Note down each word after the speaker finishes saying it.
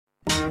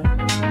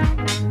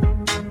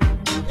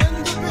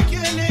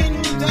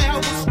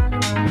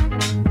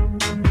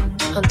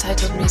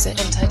Entitled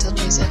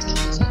music.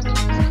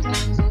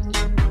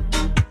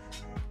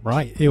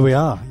 Right, here we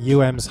are.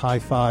 UM's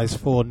Hi-Fi's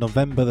for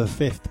November the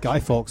 5th, Guy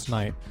Fawkes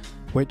Night,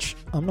 which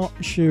I'm not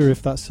sure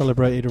if that's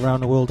celebrated around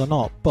the world or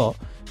not, but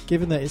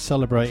given that it's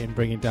celebrating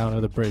bringing down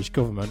of the British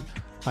government,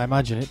 I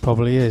imagine it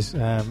probably is.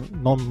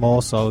 None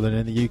more so than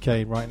in the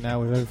UK right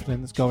now with everything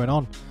that's going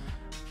on.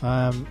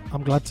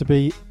 I'm glad to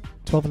be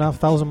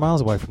 12,500 miles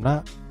away from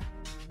that,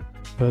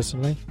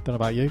 personally. Don't know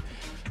about you.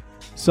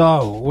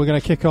 So, we're going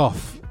to kick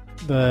off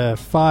the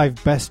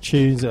 5 best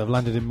tunes that have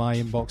landed in my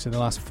inbox in the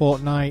last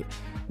fortnight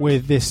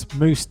with this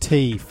Moose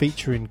T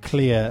featuring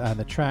Clear, and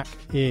the track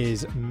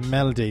is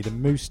Melody, the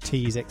Moose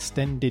T's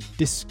extended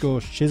disco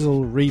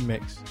shizzle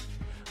remix,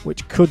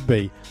 which could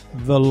be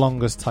the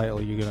longest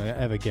title you're going to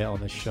ever get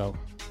on this show.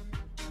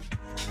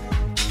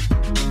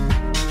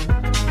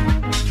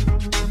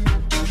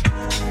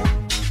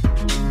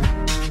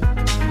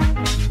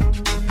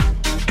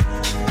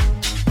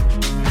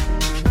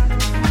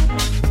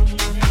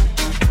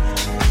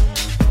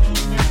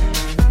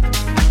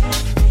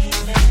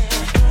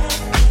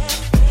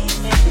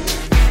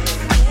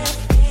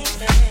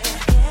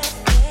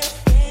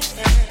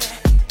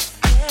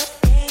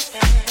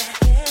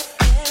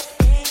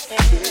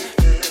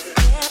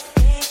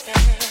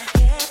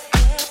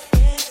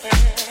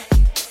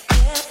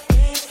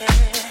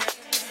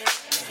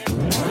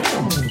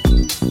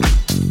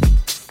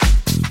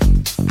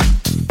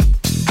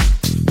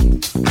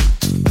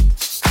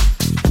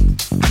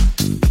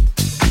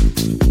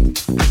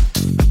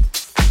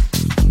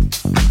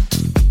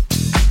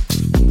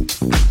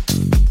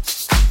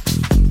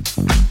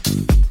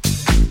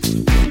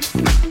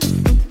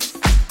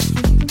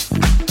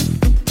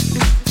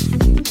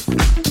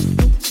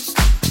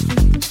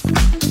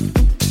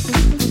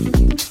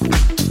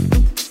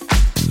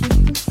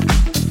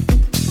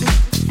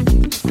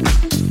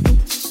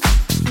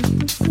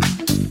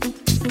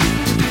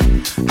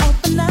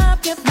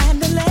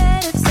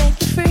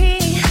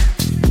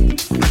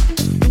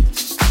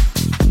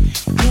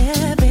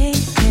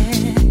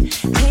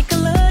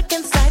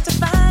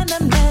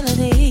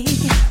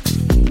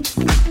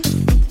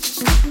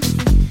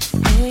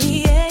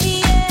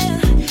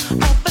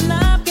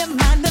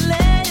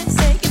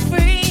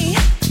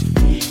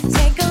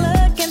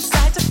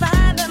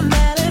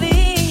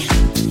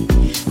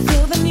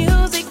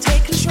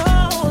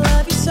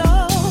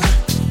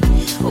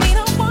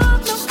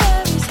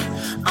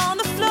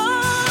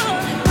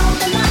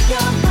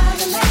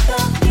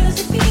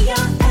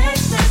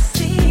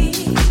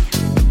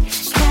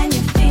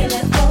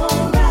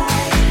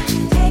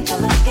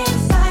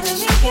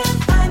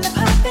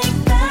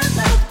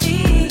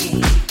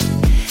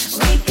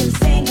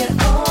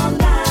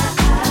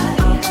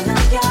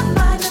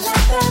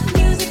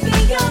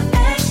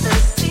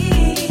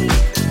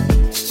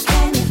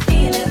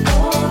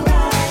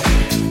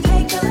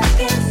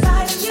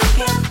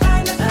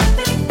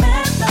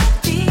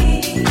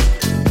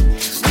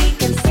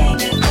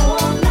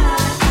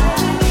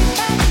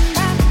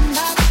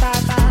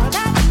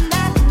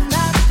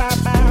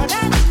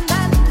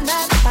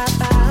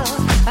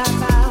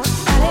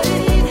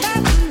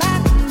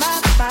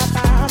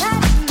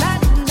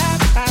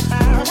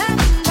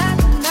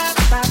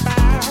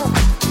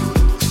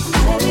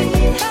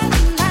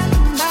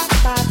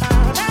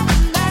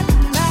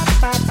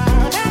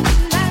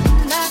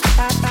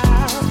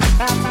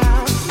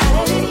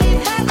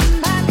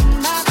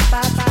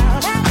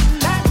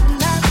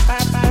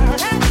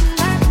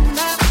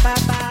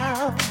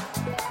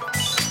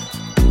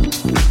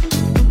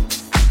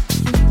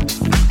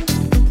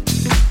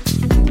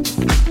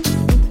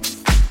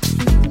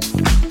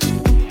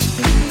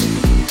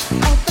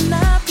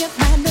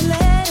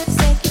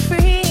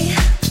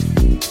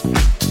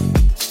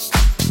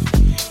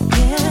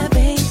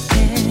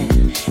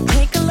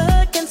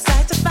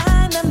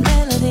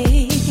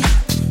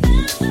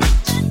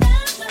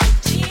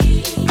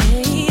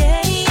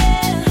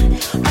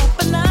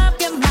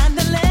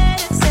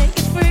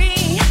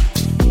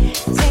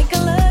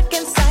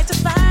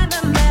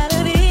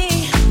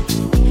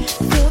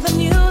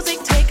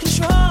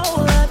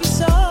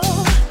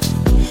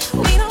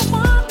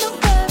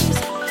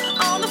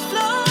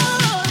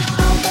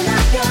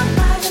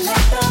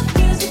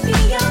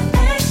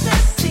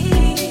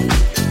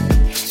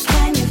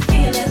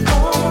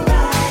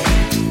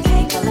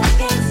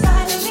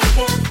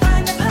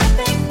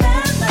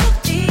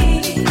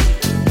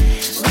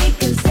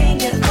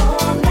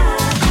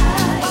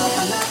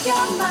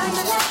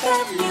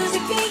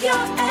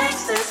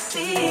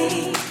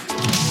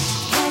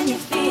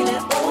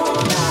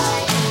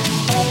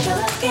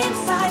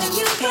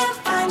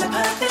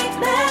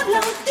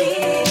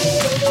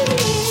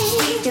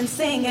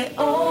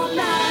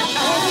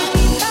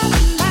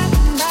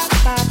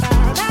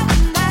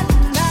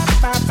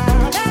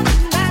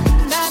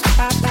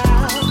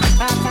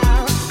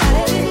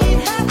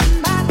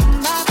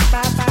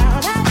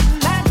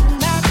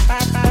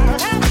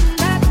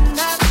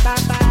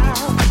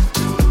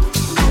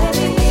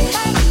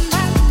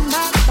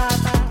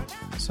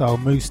 So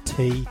Moose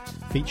T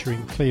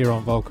featuring Clear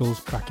on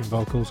vocals, cracking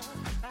vocals.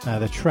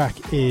 The track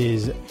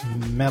is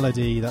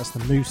Melody, that's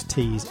the Moose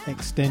Tea's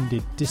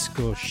extended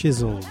disco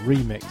shizzle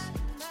remix.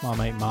 My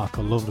mate Mark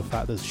will love the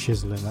fact there's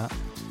shizzle in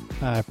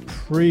that.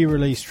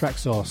 Pre-release track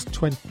source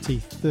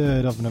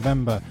 23rd of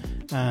November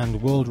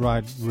and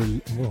worldwide release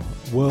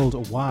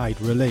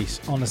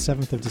on the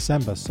 7th of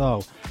December,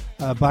 so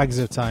bags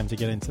of time to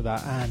get into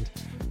that. And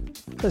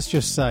let's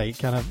just say,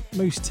 kind of,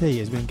 Moose T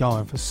has been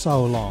going for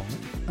so long,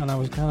 and I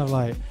was kind of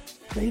like,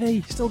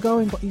 really? Still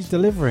going, but he's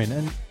delivering.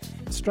 And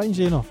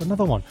strangely enough,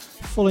 another one,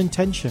 Full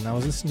Intention. I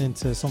was listening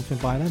to something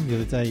by them the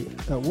other day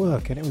at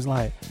work, and it was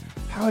like,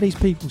 how are these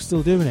people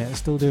still doing it and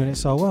still doing it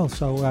so well?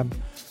 So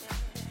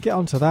get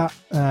onto that.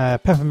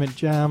 Peppermint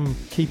Jam,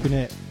 keeping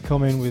it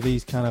coming with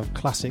these kind of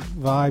classic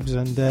vibes,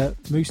 and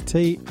Moose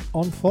T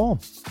on form.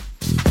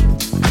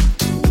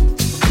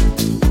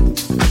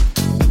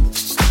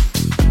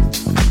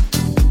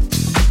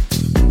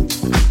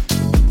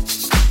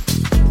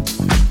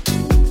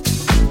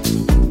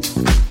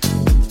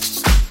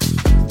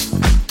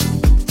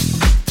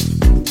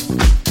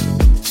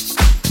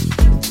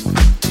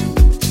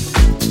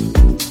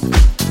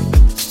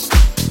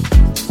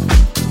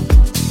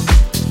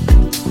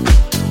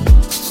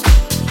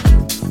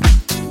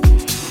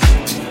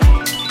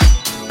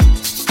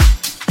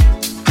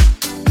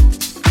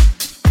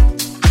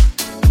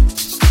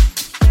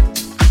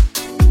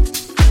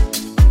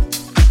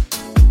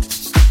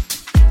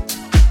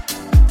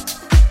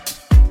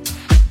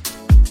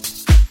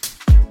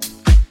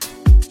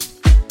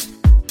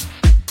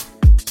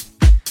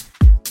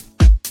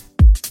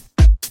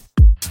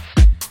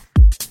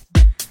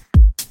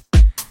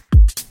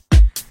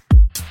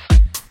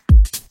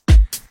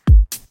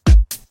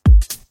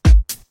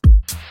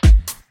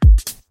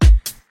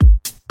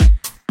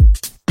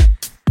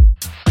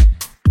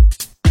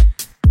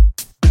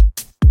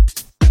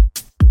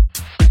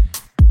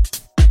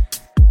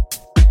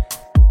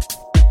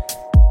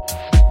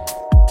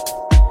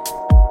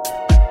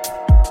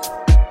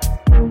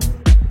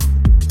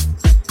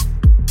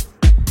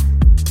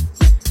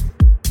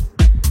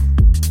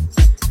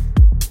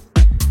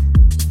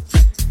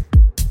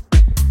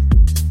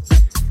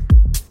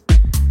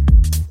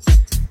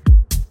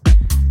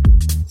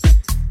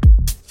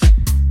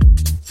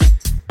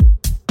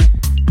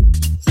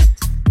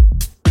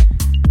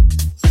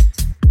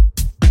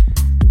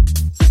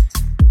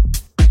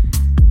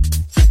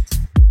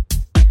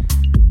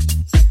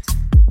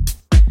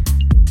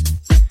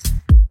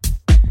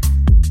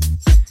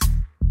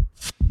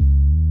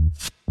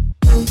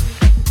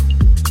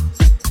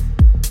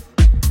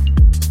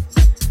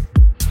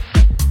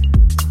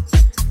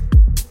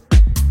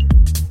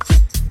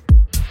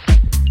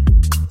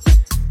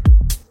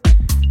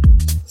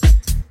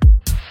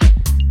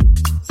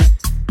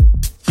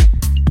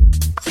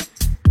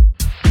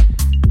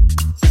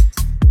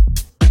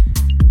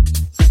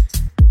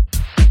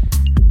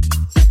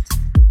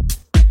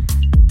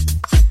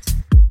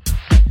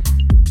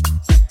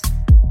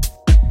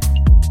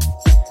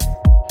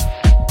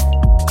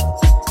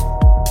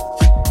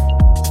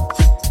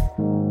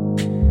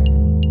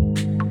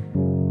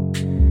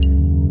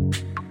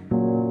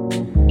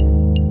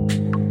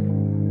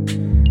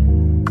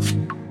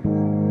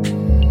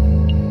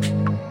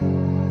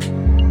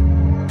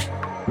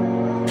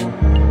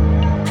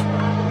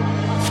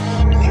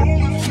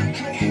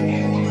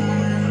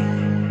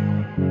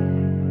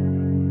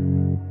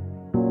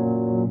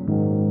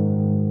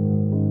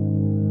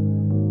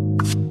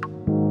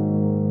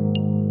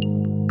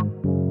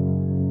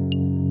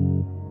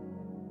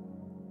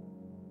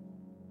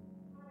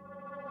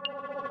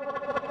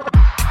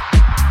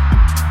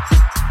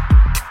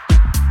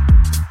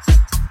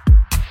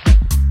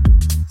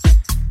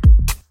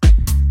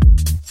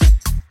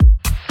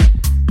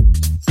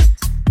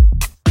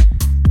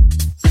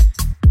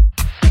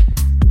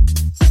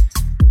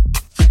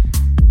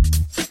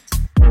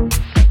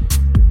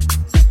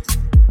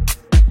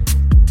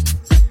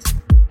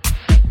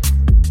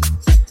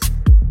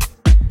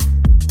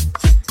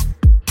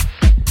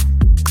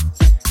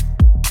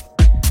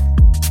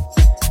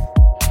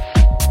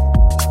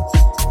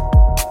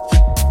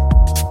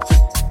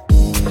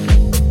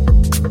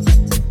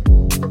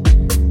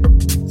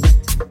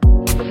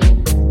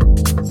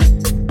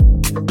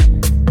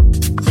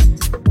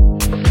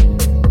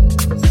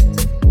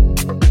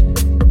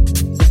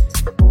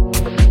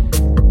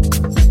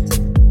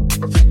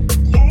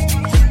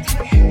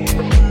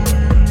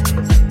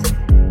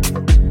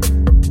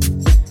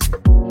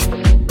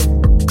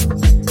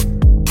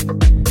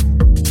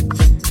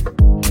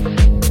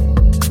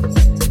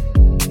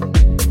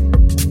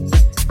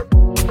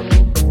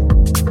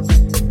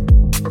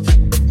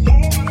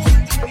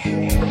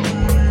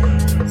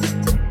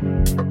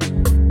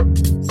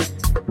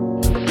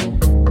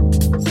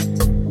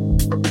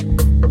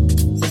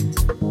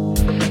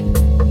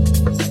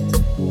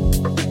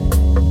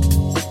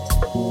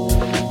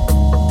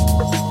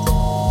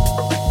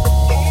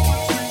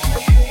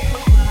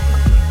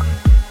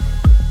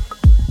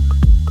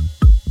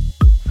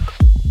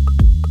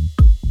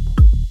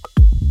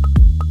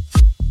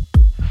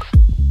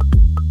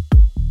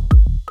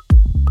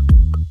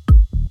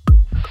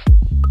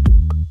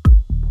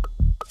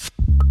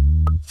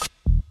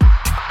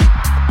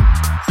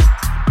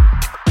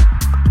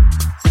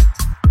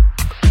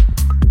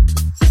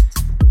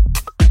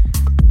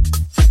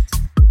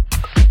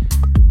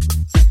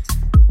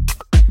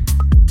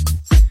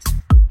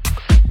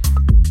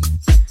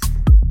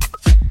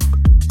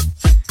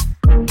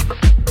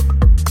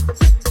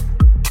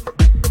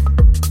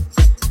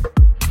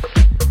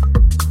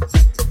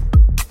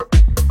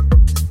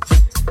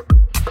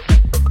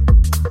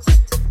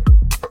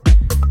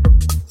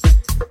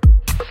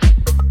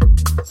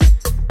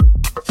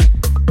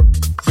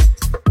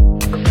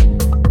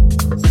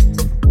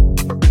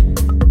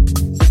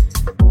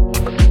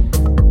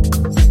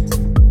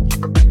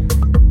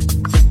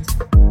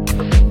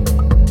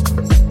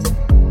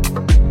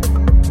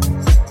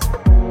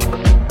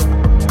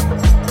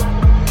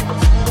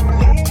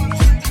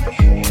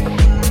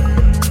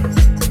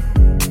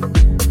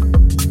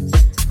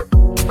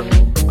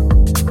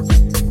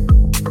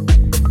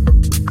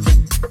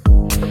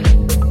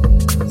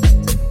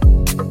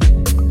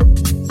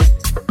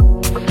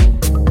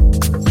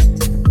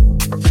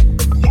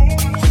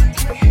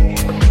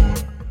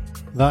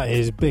 That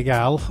is Big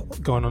Al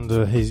going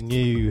under his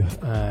new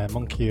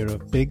monkier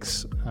of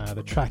Biggs.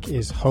 The track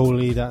is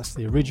Holy, that's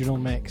the original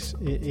mix.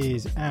 It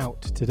is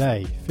out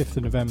today, 5th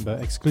of November,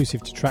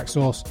 exclusive to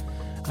Traxsource,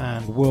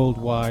 and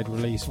worldwide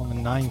release on the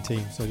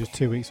 19th, so just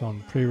 2 weeks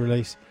on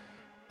pre-release.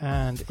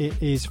 And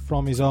it is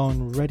from his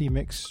own Ready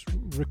Mix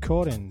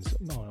Recordings.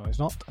 No, it's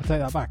not. I take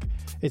that back.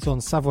 It's on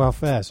Savoir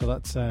Faire, so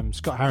that's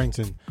Scott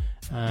Harrington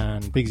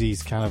and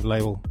Biggsy's kind of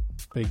label.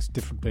 Biggs,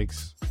 different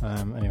Biggs.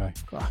 Anyway,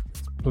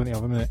 plenty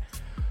of them, isn't it?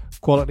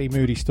 Quality,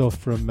 moody stuff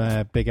from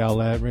Big Al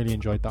there. Really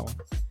enjoyed that one.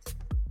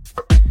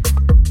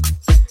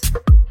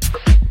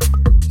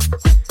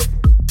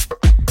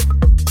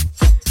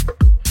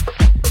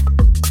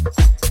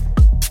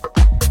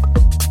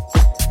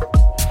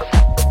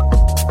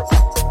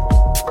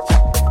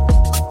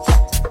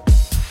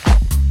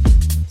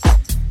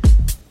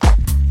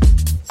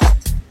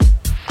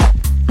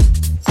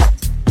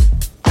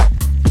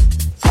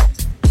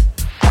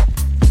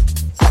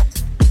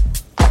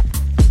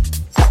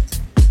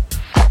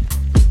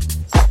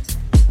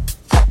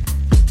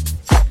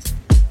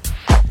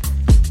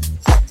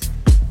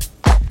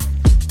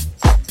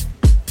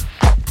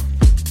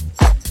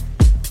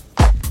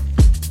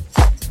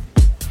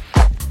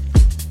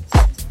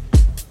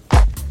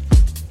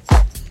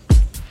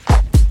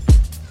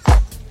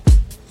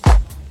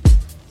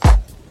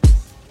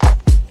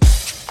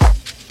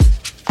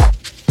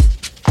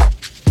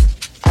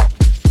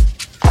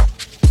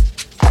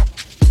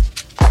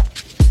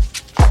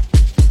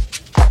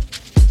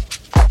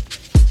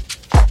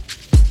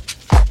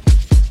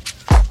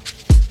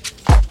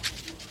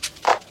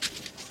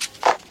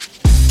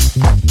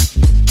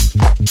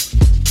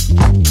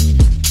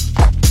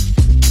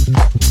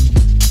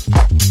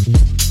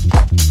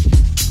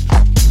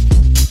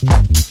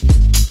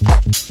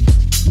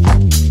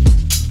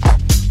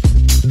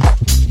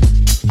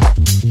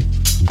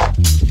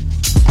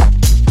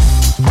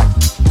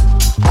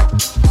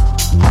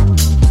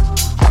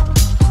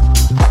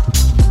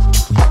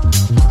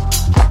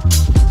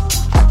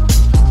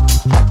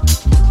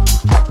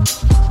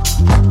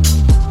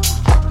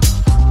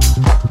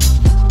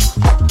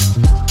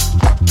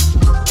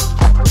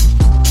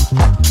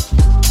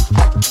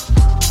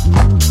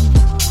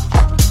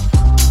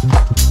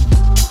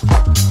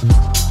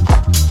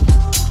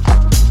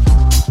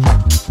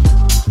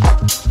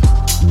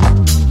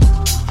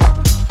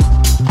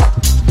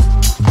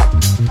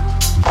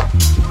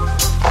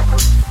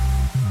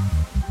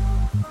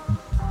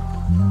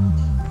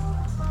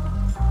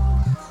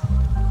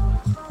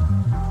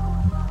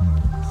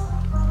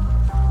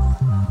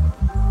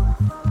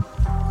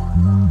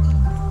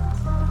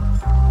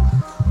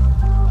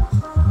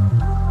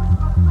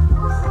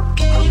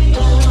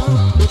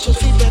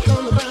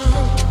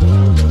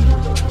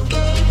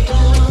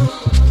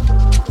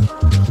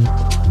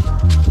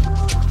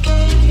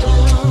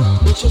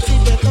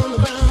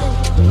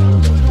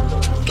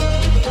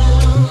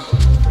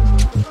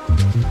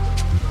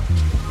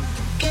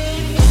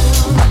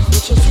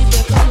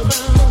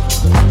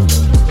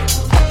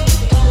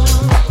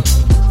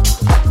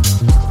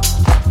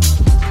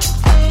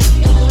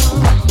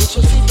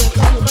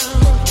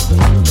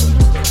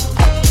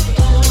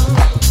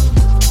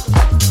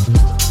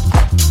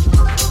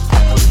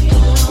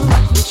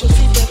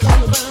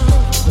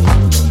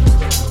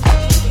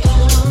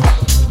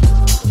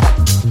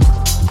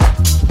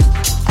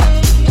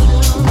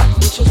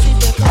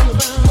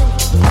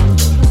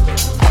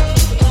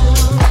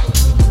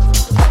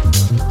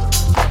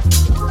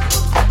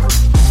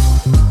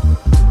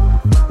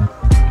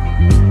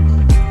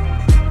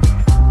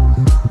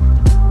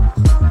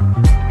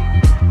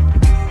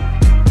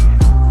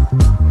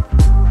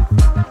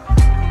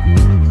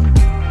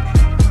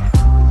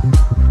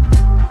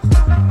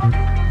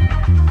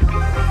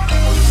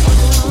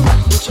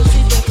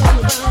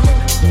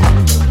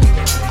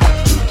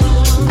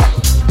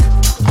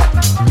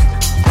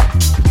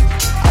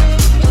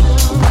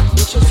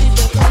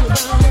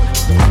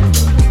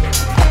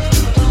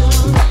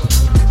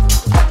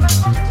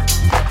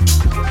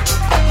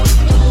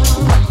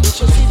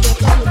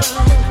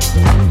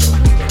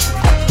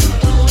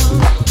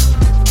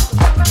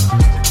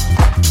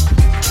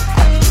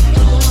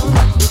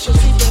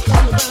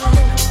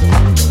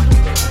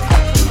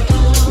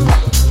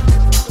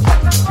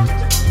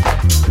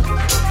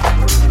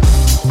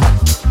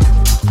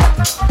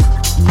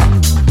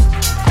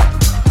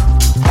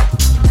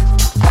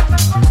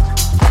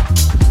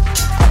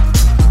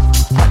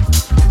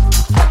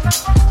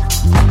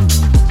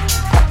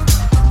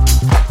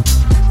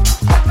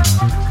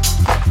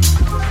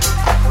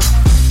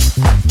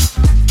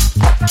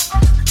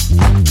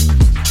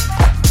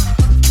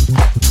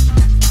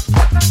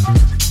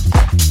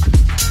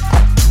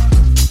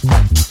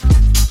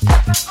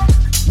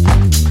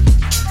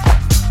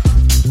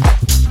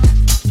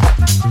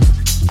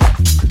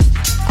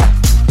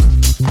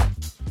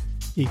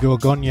 Igor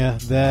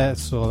Gonya there,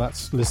 so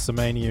that's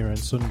Listomania and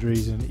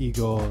Sundries, and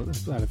Igor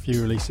had a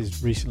few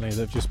releases recently that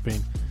have just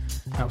been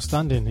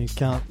outstanding. He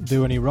can't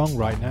do any wrong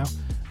right now.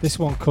 This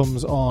one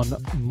comes on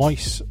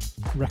Moise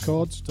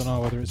Records. Don't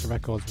know whether it's a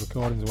Records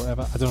Recordings or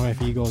whatever. I don't know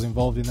if Ego's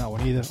involved in that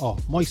one either. Oh,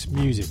 Moise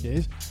Music it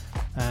is.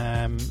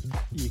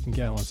 You can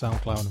get it on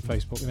SoundCloud and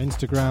Facebook and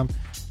Instagram.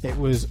 It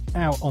was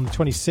out on the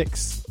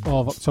 26th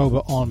of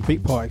October on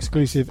Beatport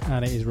exclusive,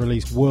 and it is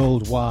released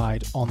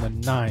worldwide on the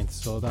 9th.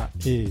 So that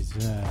is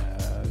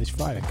this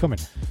Friday coming.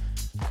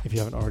 If you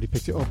haven't already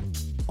picked it up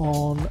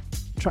on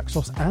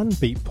Traxsource and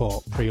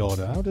Beatport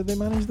pre-order, how did they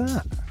manage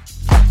that?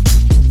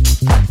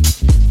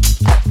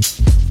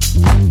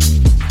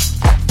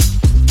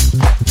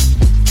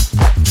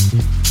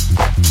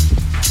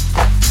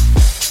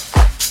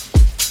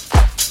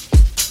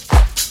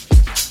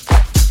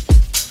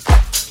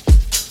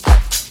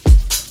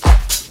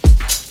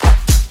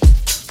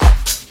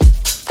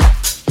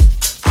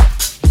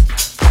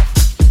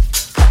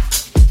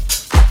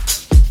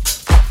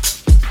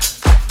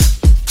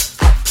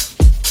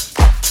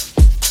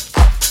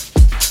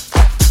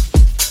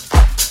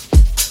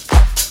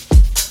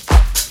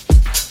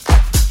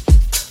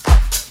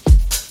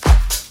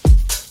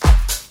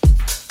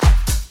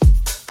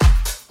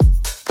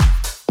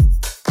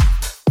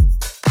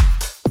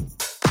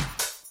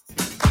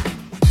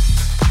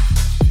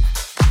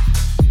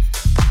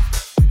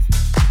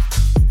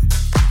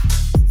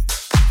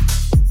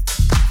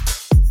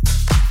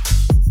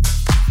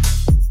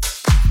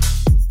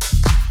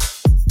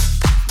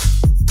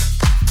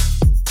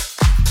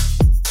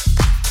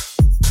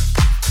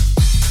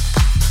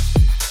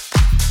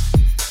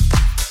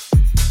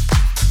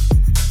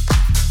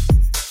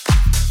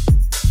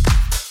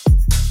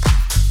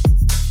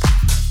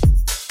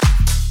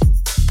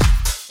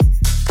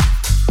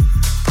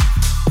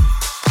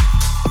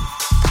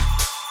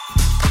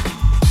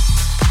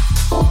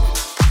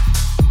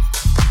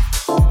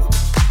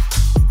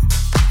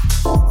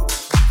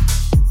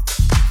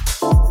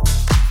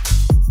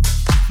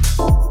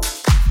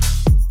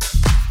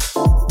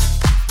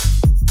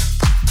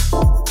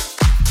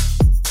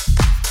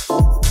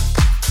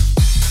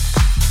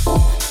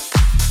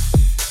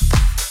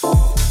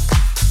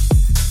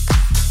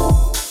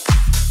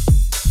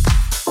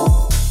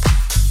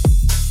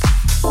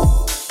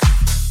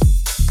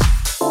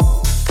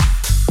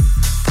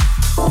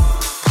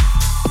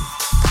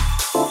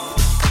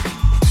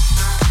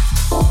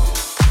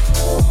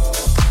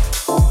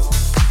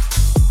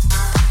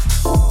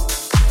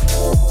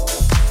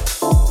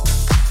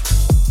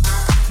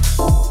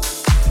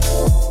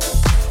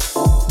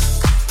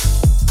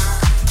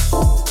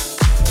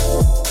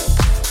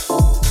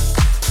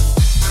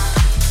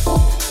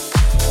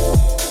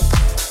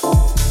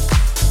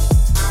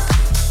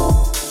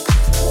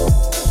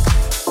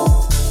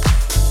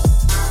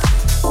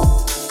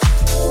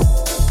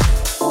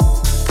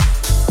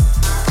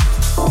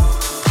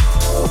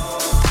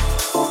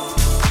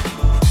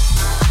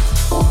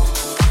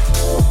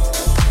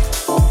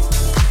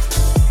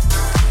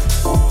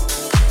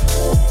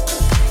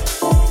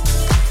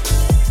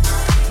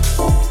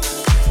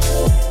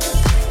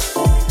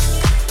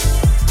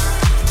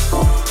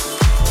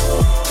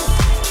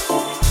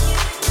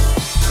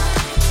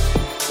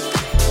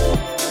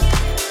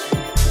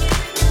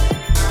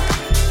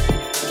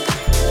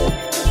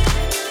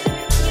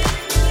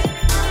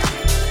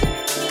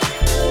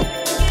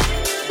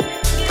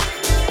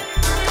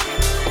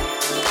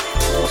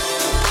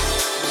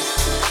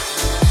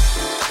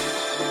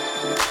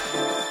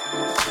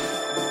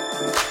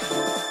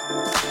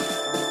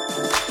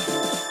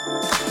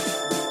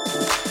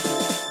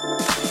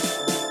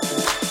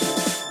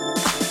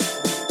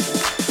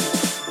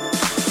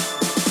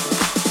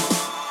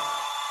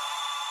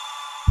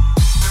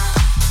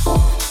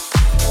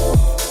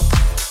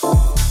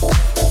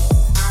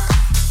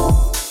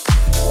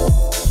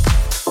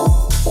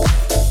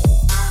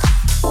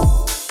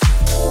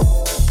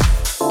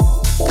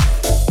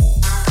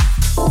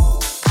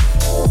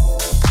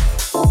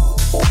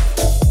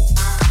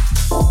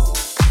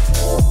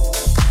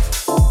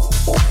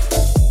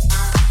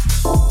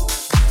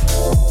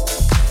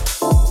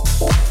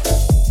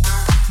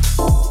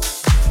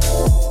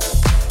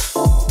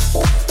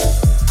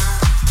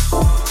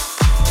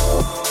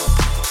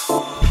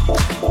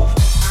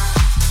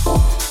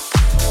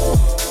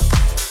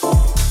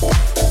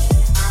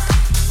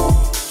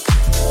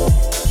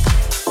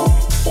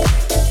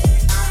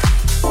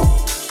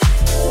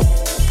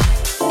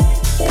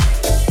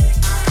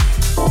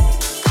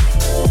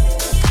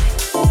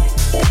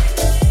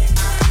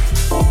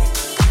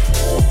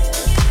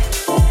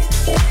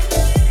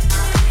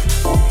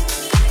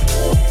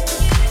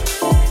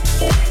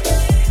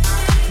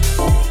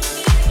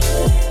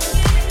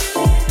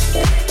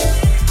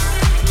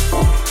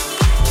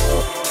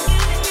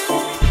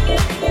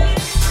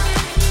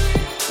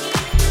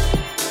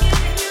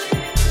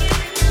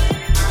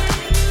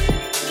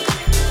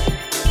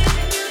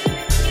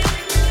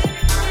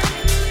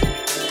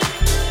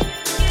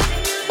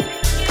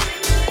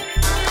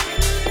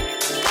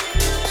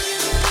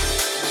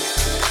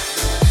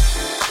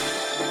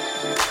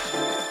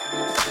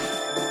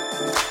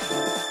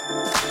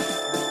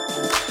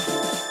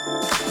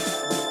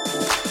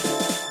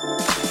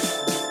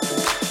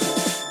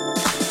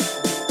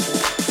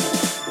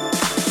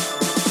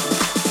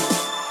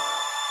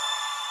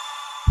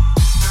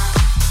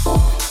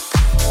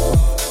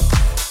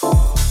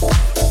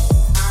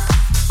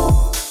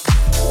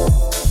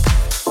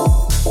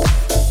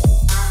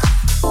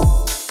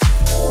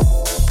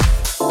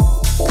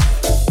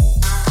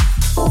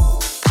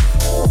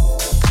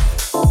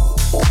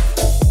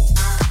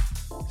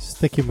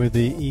 sticking with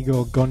the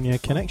Igor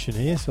Gonya connection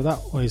here. So that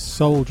was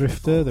Soul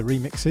Drifter, the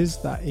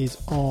remixes. That is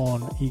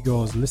on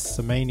Igor's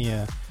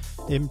Lissamania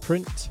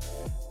imprint.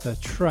 The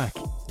track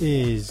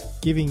is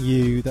Giving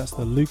You, that's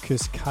the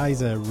Lucas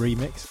Kaiser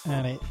remix,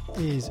 and it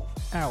is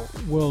out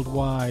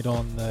worldwide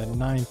on the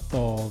 9th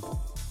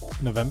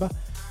of November.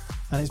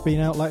 And it's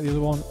been out like the other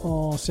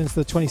one since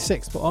the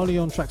 26th, but only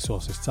on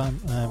Traxsource this time,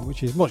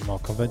 which is much more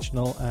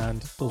conventional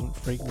and doesn't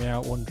freak me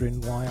out wondering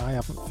why I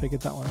haven't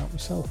figured that one out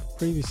myself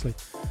previously.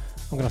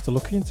 I'm going to have to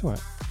look into it.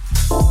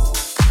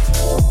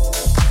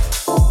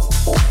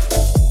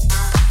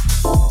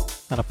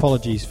 And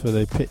apologies for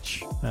the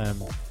pitch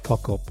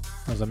cock up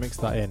as I mix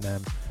that in.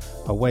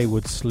 A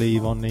wayward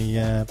sleeve on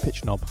the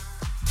pitch knob.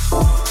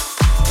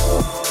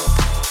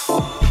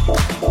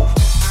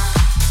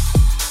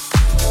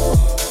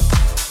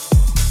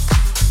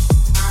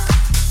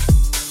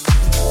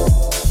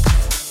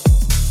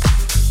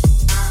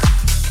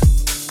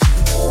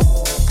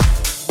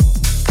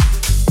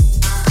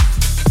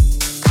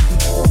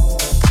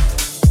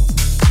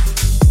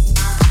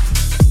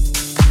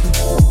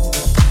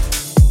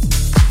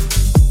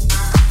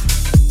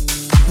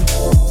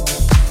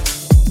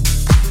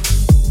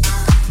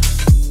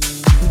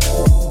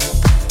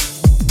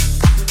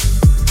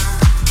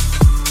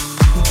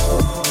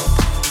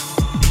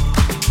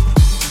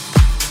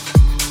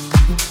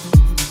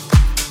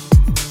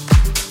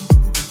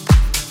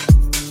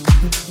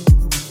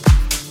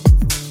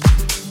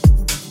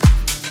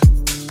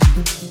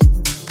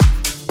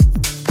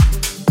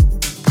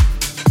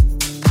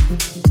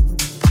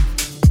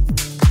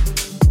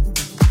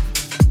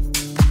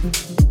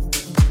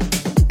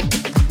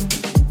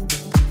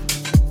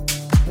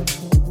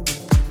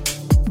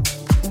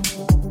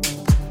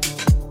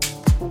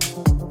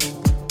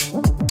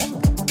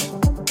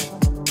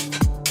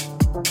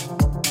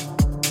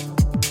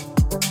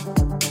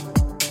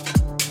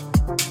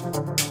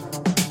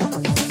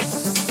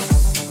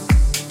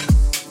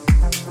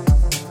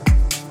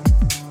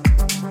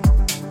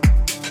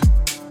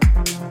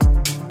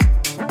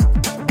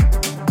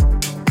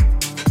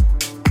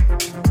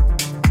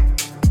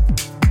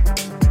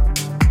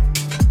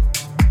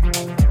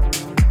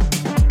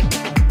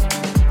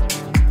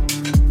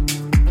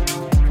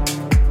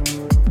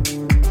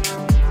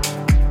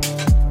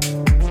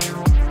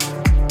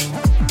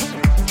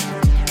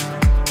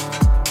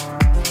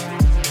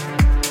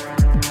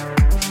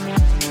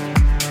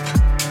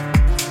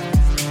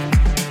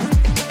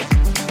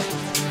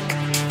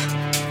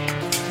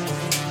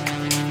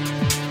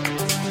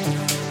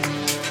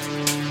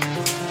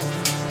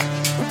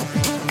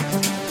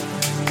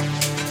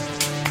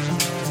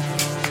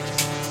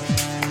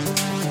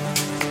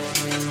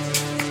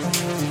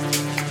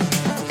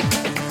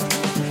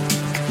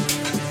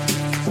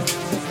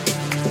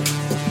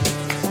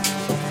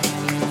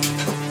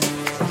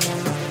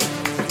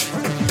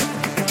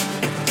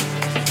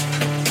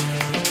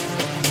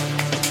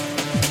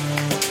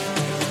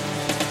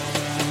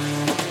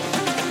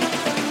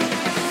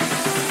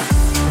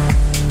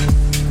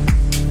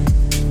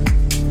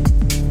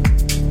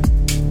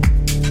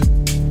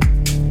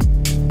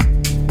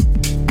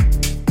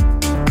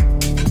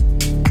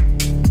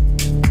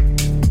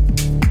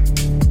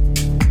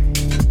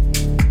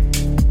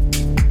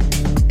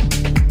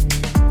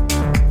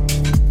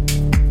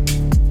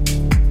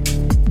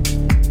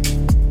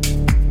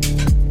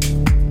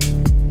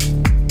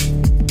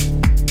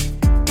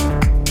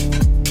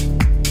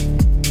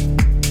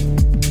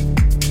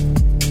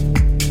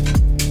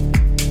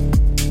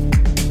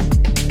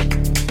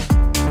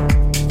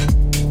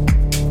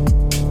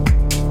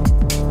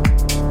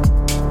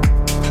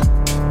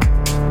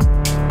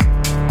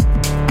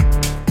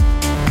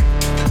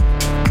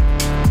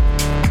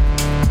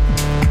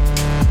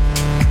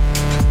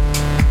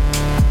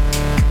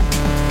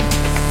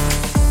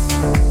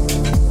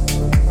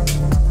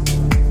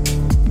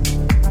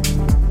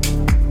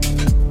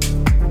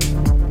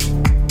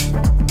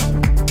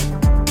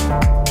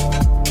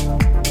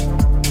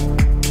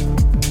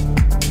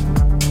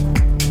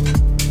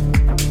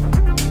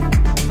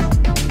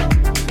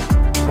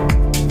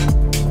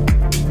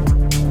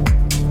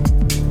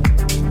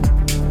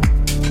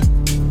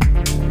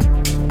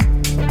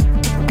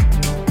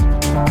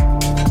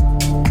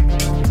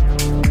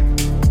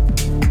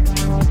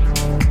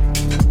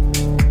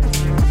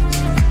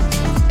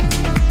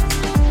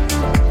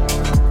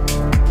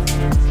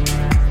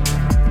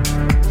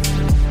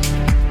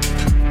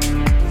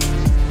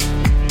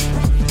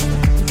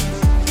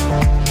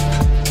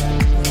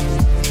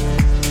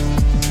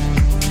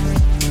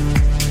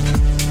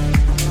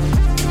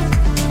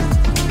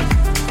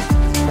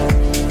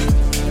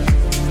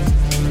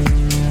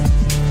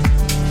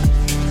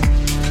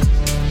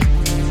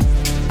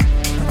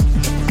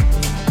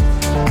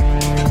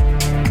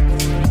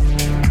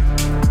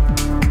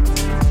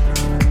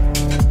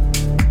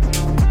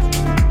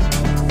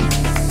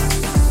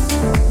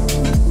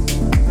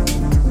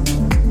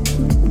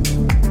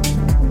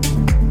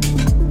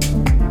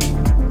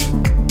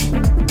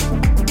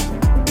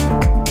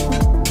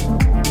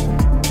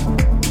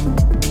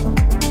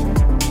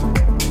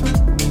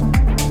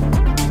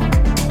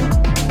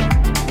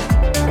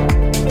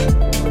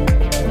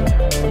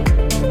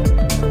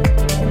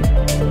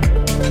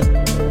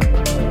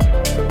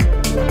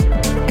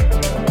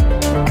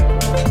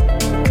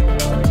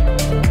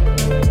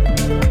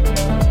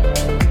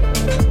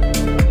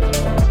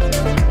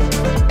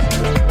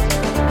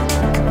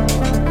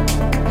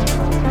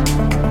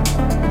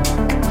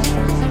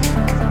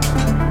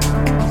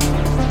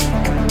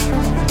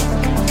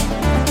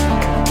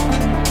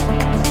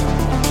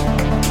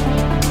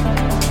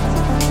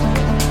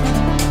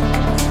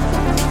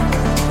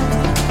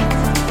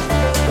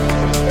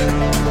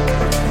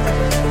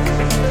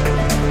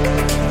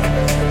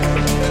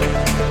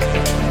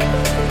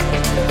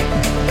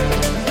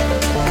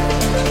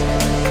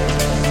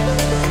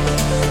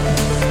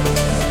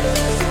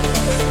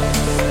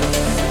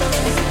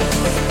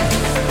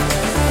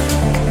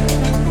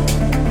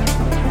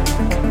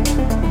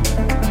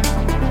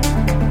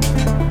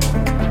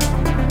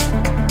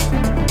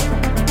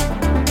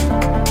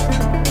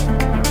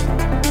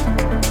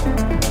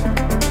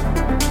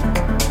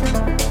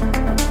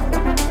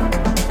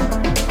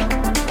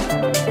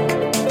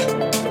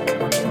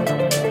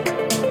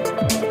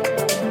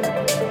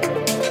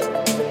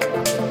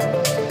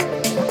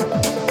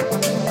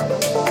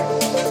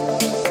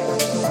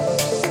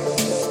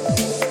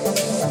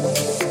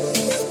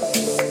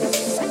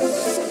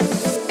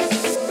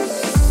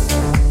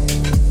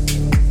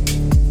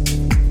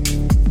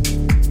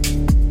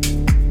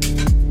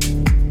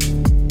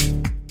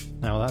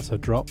 That's a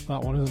drop,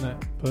 that one, isn't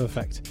it?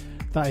 Perfect.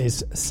 That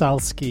is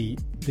Salski.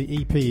 The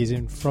EP is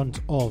in front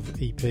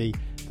of EP.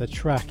 The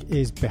track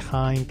is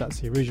behind. That's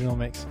the original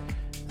mix.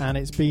 And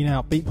it's been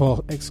out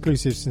Beatport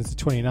exclusive since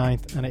the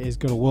 29th, and it has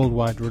got a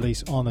worldwide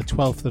release on the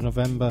 12th of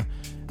November.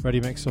 Ready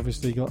Mix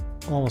obviously got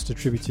almost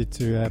attributed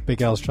to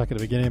Big L's track at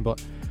the beginning,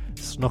 but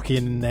snuck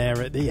in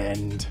there at the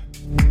end.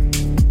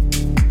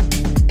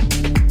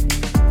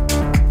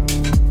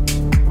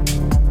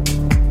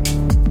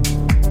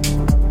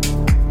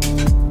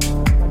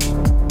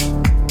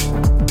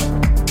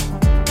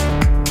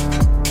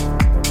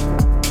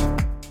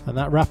 And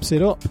that wraps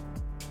it up.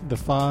 The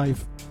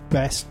 5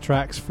 best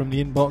tracks from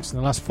the inbox in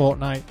the last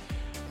fortnight.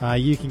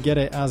 You can get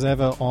it as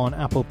ever on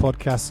Apple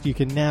Podcasts. You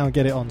can now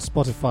get it on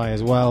Spotify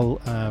as well.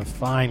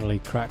 Finally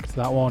cracked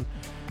that one,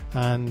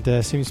 and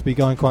seems to be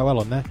going quite well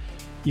on there.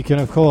 You can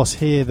of course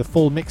hear the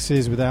full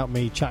mixes without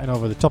me chatting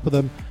over the top of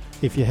them.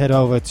 If you head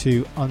over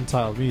to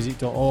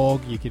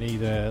untitledmusic.org, you can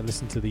either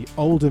listen to the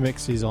older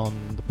mixes on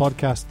the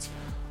podcasts,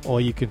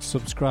 or you can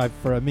subscribe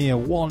for a mere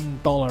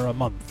 $1 a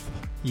month,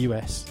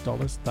 US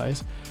dollars that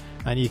is,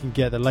 and you can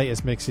get the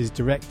latest mixes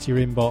direct to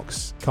your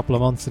inbox a couple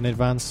of months in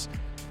advance,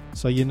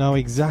 so you know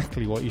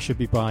exactly what you should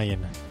be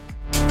buying.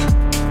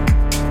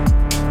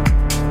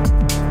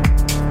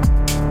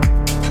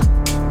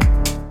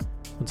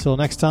 Until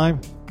next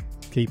time,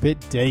 keep it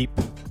deep.